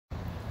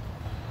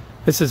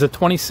This is a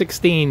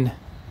 2016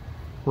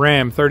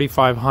 Ram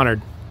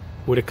 3500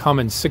 with a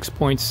Cummins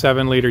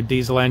 6.7 liter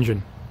diesel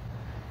engine,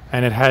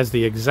 and it has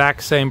the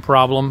exact same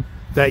problem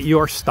that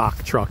your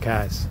stock truck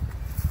has: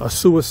 a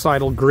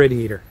suicidal grid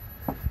heater.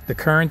 The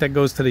current that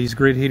goes to these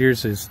grid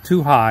heaters is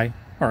too high,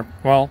 or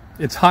well,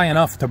 it's high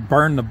enough to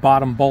burn the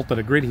bottom bolt of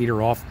the grid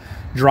heater off,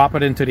 drop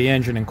it into the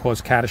engine, and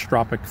cause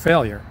catastrophic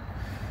failure.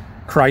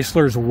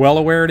 Chrysler is well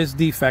aware of this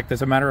defect.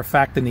 As a matter of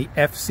fact, in the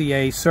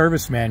FCA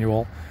service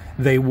manual,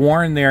 they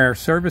warn their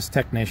service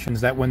technicians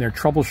that when they're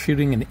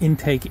troubleshooting an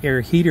intake air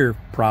heater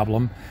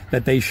problem,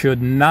 that they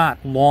should not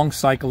long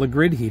cycle the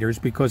grid heaters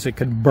because it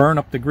could burn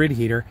up the grid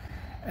heater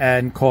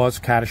and cause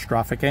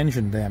catastrophic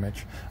engine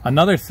damage.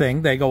 Another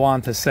thing they go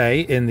on to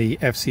say in the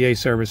FCA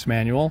service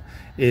manual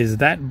is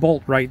that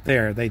bolt right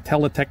there. They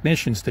tell the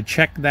technicians to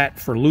check that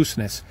for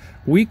looseness.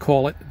 We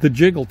call it the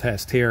Jiggle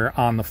Test here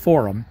on the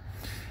forum.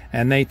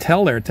 And they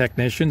tell their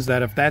technicians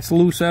that if that's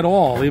loose at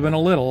all, even a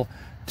little,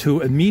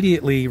 to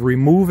immediately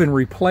remove and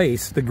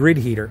replace the grid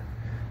heater,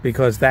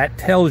 because that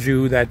tells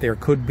you that there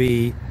could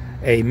be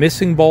a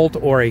missing bolt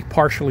or a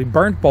partially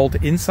burnt bolt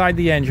inside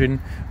the engine,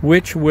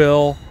 which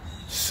will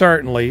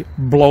certainly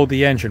blow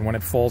the engine when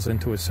it falls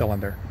into a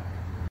cylinder.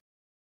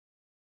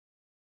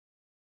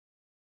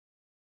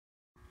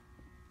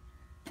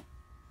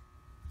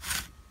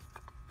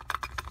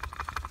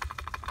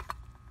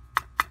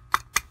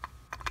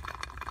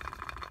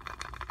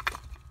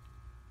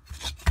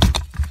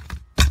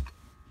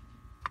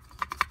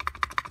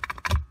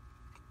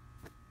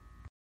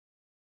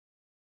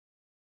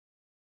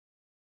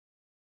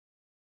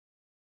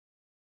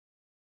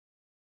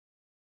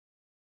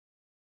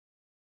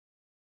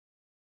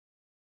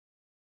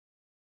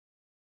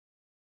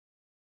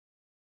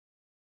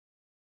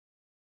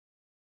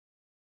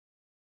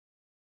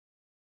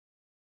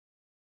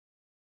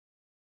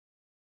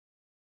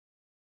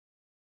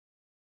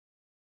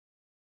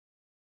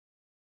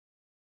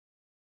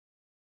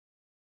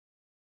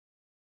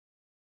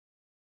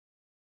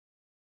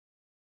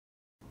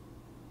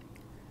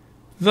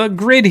 The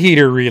grid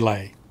heater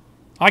relay.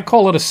 I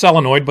call it a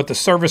solenoid, but the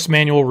service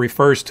manual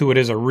refers to it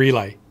as a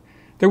relay.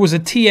 There was a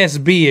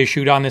TSB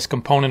issued on this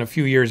component a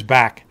few years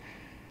back.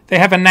 They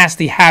have a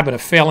nasty habit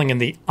of failing in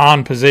the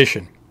on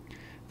position.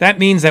 That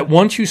means that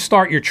once you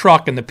start your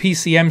truck and the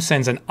PCM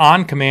sends an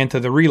on command to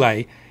the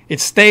relay, it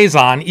stays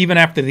on even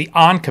after the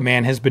on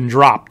command has been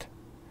dropped.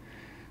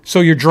 So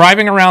you're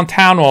driving around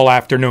town all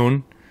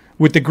afternoon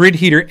with the grid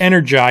heater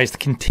energized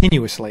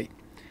continuously.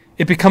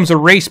 It becomes a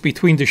race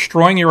between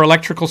destroying your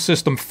electrical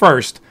system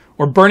first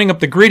or burning up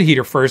the grid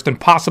heater first and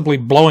possibly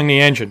blowing the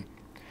engine.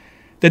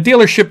 The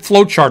dealership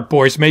flowchart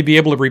boys may be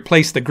able to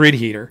replace the grid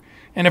heater,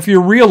 and if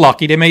you're real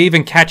lucky, they may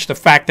even catch the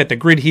fact that the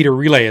grid heater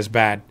relay is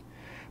bad.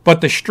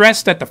 But the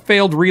stress that the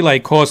failed relay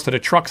caused to the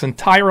truck's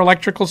entire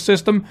electrical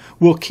system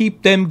will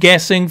keep them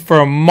guessing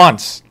for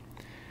months.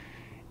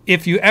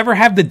 If you ever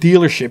have the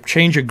dealership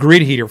change a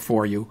grid heater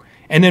for you,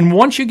 and then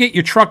once you get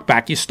your truck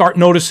back, you start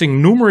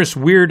noticing numerous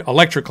weird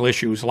electrical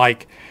issues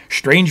like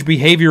strange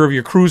behavior of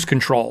your cruise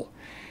control,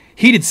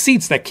 heated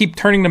seats that keep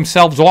turning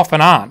themselves off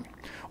and on,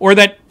 or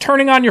that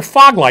turning on your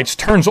fog lights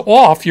turns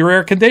off your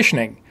air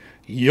conditioning,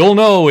 you'll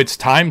know it's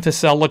time to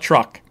sell the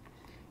truck.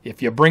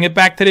 If you bring it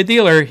back to the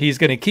dealer, he's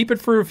going to keep it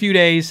for a few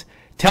days,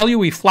 tell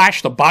you he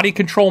flashed the body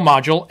control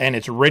module, and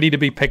it's ready to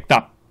be picked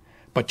up.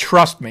 But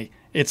trust me,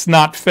 it's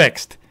not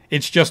fixed.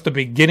 It's just the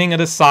beginning of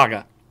the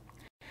saga.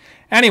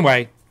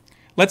 Anyway,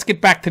 let's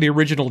get back to the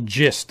original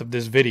gist of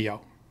this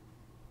video.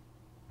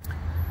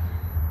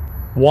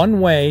 One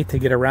way to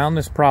get around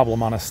this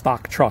problem on a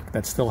stock truck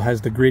that still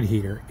has the grid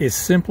heater is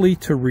simply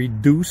to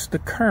reduce the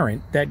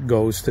current that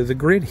goes to the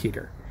grid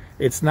heater.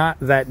 It's not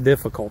that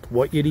difficult.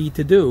 What you need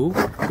to do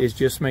is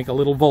just make a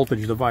little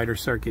voltage divider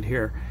circuit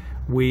here.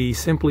 We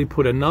simply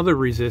put another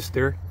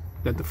resistor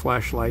that the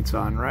flashlight's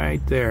on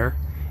right there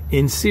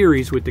in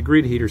series with the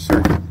grid heater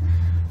circuit.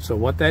 So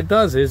what that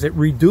does is it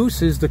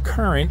reduces the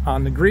current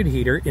on the grid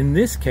heater, in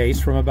this case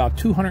from about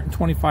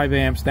 225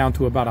 amps down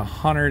to about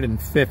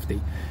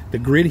 150. The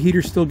grid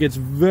heater still gets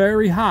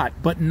very hot,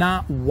 but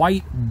not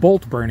white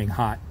bolt burning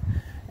hot.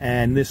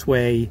 And this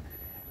way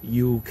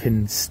you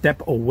can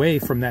step away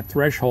from that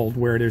threshold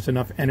where there's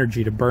enough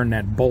energy to burn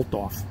that bolt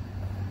off.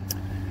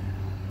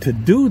 To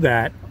do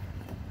that,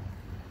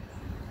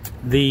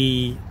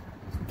 the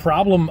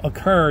problem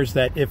occurs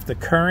that if the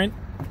current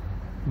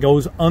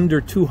goes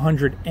under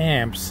 200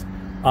 amps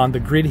on the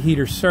grid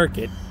heater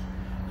circuit,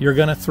 you're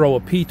going to throw a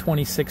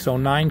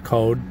P2609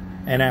 code,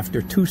 and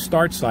after 2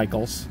 start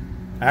cycles,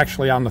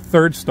 actually on the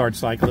 3rd start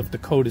cycle, if the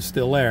code is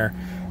still there,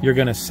 you're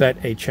going to set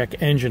a check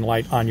engine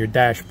light on your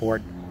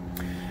dashboard.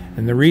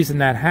 And the reason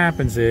that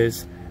happens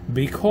is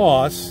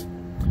because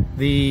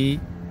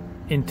the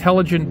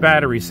intelligent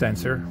battery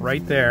sensor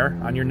right there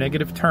on your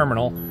negative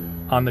terminal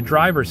on the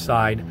driver's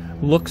side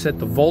looks at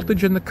the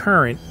voltage and the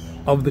current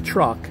of the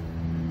truck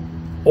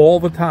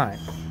all the time,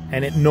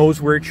 and it knows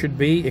where it should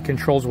be. It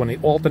controls when the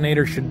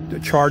alternator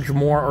should charge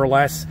more or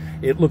less.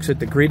 It looks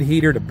at the grid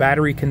heater, the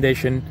battery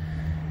condition,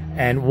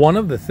 and one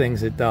of the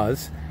things it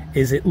does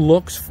is it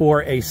looks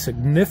for a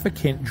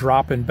significant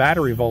drop in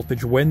battery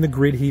voltage when the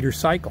grid heater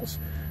cycles.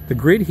 The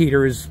grid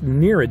heater is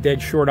near a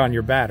dead short on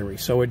your battery,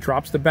 so it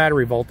drops the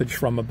battery voltage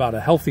from about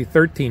a healthy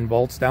 13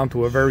 volts down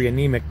to a very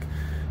anemic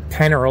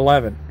 10 or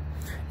 11.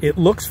 It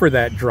looks for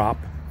that drop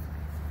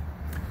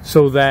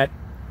so that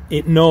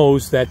it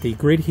knows that the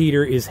grid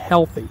heater is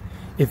healthy.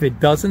 If it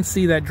doesn't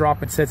see that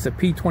drop, it sets a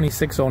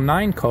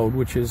P2609 code,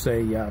 which is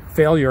a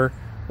failure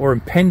or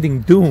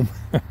impending doom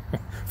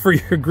for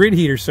your grid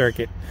heater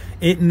circuit.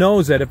 It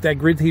knows that if that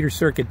grid heater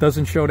circuit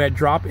doesn't show that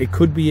drop, it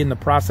could be in the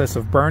process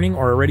of burning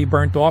or already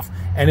burnt off,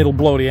 and it'll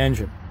blow the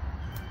engine.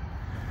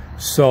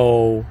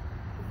 So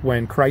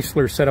when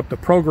Chrysler set up the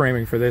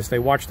programming for this, they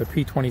watched the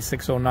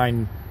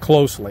P2609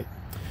 closely.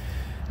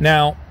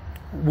 Now,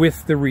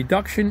 with the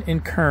reduction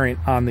in current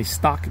on the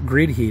stock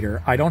grid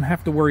heater, I don't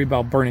have to worry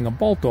about burning a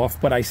bolt off,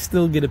 but I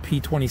still get a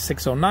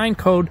P2609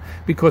 code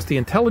because the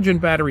intelligent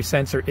battery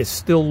sensor is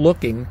still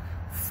looking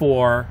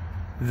for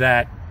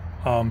that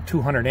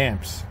 200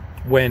 amps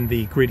when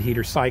the grid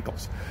heater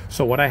cycles.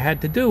 So what I had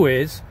to do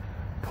is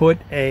put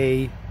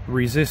a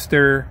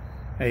resistor,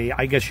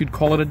 I guess you'd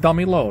call it a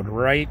dummy load,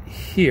 right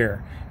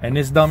here. And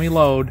this dummy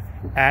load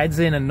adds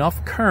in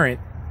enough current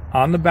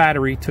on the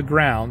battery to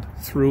ground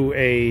through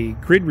a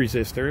grid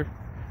resistor.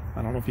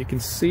 I don't know if you can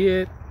see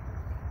it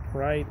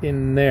right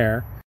in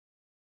there.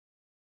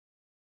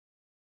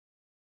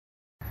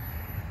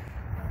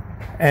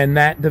 And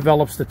that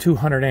develops the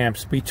 200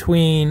 amps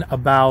between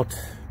about,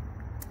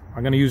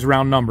 I'm going to use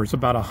round numbers,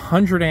 about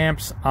 100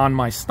 amps on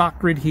my stock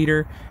grid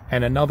heater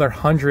and another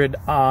 100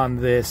 on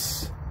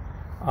this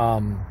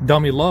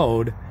dummy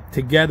load.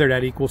 Together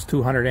that equals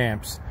 200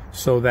 amps.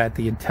 So that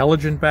the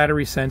intelligent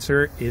battery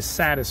sensor is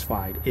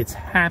satisfied. It's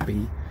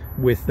happy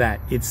with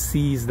that. It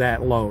sees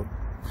that load.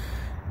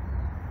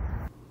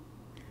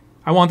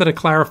 I wanted to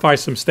clarify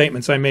some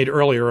statements I made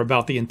earlier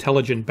about the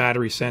intelligent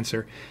battery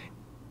sensor.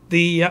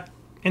 The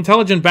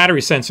intelligent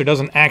battery sensor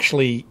doesn't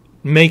actually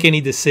make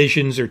any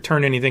decisions or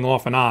turn anything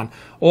off and on.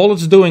 All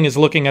it's doing is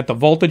looking at the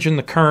voltage and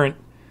the current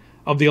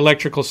of the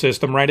electrical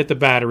system right at the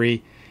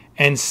battery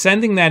and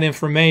sending that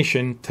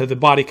information to the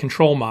body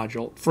control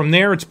module. From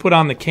there, it's put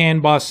on the CAN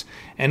bus,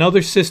 and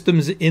other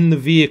systems in the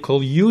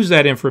vehicle use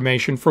that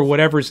information for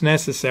whatever is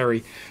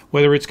necessary,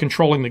 whether it's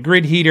controlling the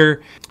grid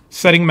heater,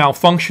 setting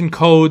malfunction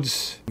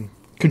codes,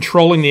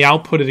 controlling the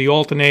output of the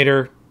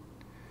alternator.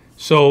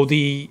 So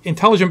the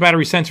intelligent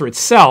battery sensor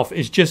itself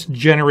is just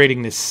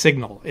generating this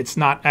signal. It's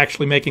not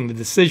actually making the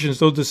decisions.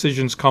 Those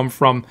decisions come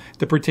from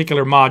the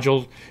particular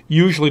module,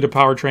 usually the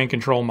powertrain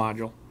control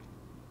module.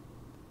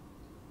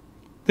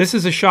 This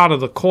is a shot of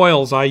the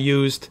coils I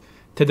used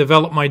to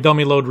develop my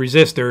dummy load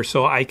resistor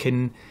so I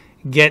can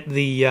get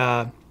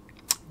the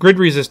grid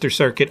resistor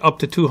circuit up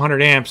to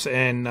 200 amps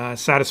and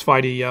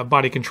satisfy the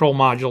body control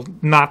module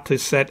not to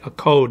set a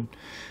code.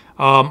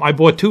 I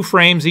bought 2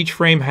 frames. Each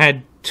frame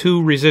had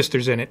 2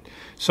 resistors in it.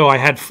 So I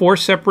had 4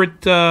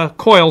 separate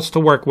coils to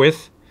work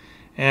with,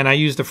 and I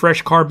used a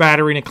fresh car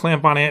battery and a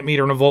clamp-on amp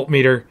meter and a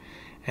voltmeter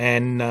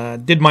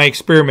and did my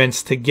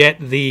experiments to get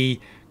the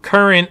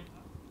current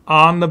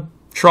on the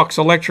truck's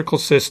electrical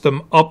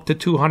system up to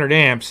 200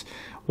 amps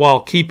while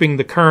keeping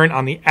the current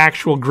on the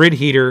actual grid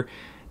heater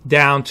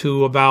down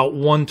to about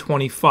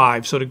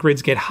 125. So the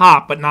grids get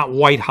hot but not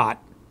white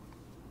hot.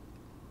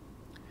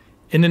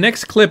 In the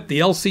next clip, the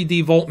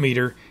LCD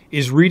voltmeter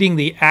is reading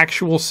the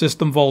actual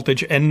system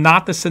voltage and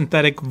not the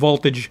synthetic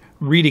voltage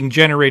reading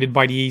generated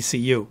by the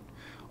ECU.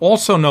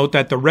 Also note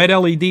that the red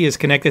LED is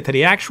connected to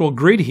the actual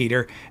grid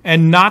heater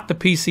and not the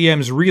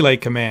PCM's relay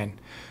command.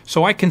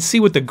 So I can see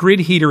what the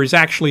grid heater is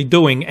actually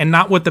doing and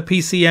not what the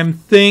PCM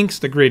thinks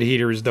the grid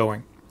heater is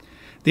doing.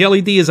 The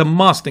LED is a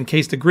must in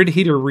case the grid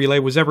heater relay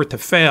was ever to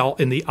fail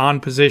in the on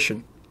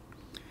position.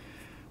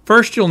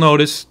 First, you'll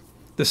notice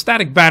the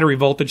static battery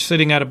voltage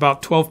sitting at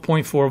about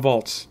 12.4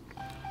 volts.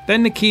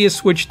 Then the key is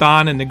switched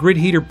on and the grid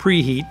heater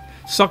preheat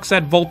sucks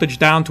that voltage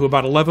down to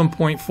about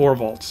 11.4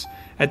 volts.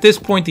 At this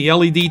point, the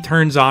LED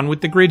turns on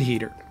with the grid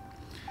heater.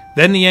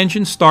 Then the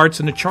engine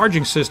starts and the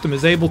charging system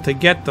is able to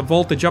get the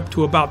voltage up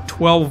to about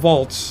 12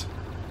 volts.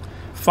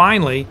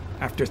 Finally,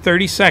 after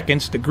 30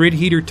 seconds, the grid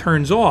heater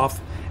turns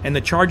off and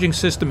the charging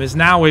system is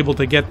now able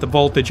to get the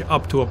voltage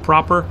up to a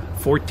proper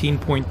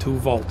 14.2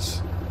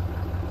 volts.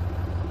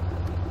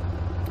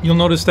 You'll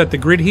notice that the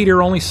grid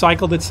heater only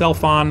cycled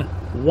itself on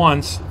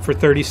once for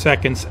 30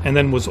 seconds and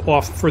then was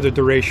off for the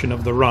duration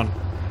of the run.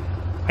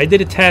 I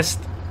did a test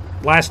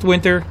last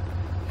winter,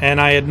 and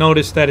I had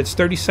noticed that it's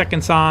 30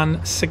 seconds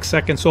on, 6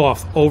 seconds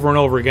off, over and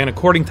over again,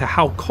 according to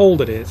how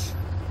cold it is.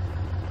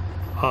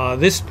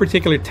 This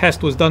particular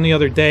test was done the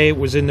other day. It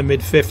was in the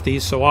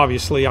mid-50s, so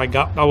obviously I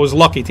was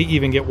lucky to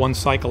even get 1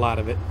 cycle out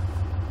of it.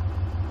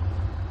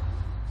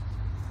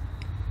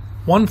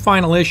 One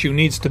final issue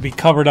needs to be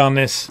covered on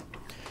this.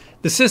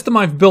 The system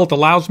I've built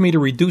allows me to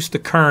reduce the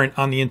current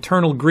on the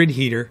internal grid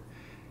heater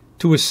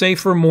to a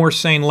safer, more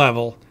sane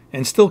level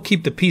and still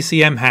keep the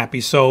PCM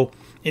happy, so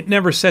it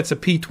never sets a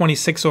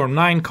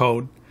P2609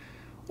 code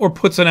or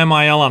puts an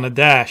MIL on a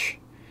dash.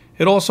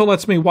 It also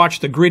lets me watch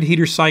the grid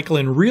heater cycle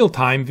in real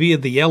time via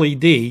the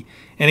LED,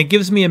 and it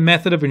gives me a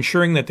method of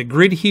ensuring that the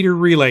grid heater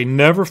relay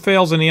never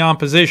fails in the on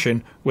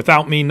position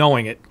without me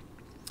knowing it.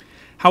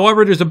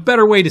 However, there's a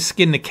better way to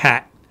skin the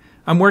cat.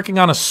 I'm working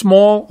on a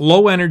small,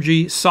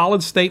 low-energy,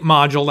 solid-state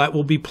module that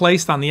will be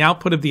placed on the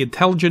output of the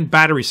intelligent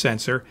battery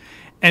sensor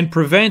and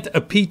prevent a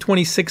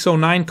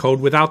P2609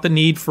 code without the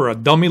need for a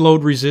dummy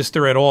load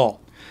resistor at all.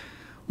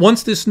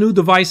 Once this new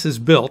device is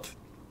built,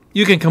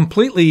 you can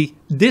completely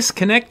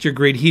disconnect your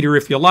grid heater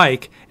if you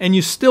like, and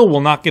you still will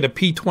not get a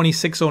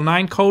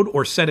P2609 code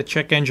or set a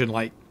check engine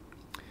light.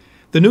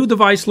 The new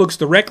device looks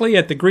directly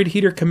at the grid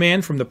heater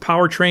command from the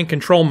powertrain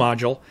control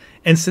module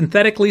and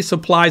synthetically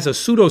supplies a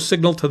pseudo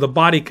signal to the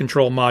body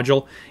control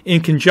module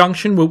in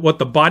conjunction with what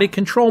the body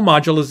control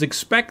module is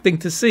expecting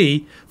to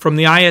see from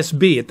the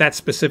ISB at that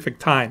specific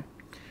time.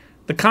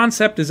 The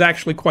concept is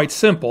actually quite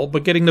simple,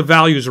 but getting the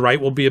values right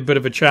will be a bit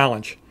of a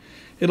challenge.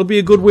 It'll be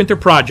a good winter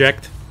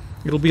project.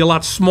 It'll be a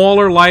lot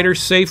smaller, lighter,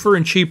 safer,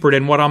 and cheaper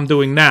than what I'm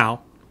doing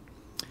now.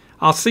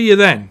 I'll see you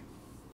then.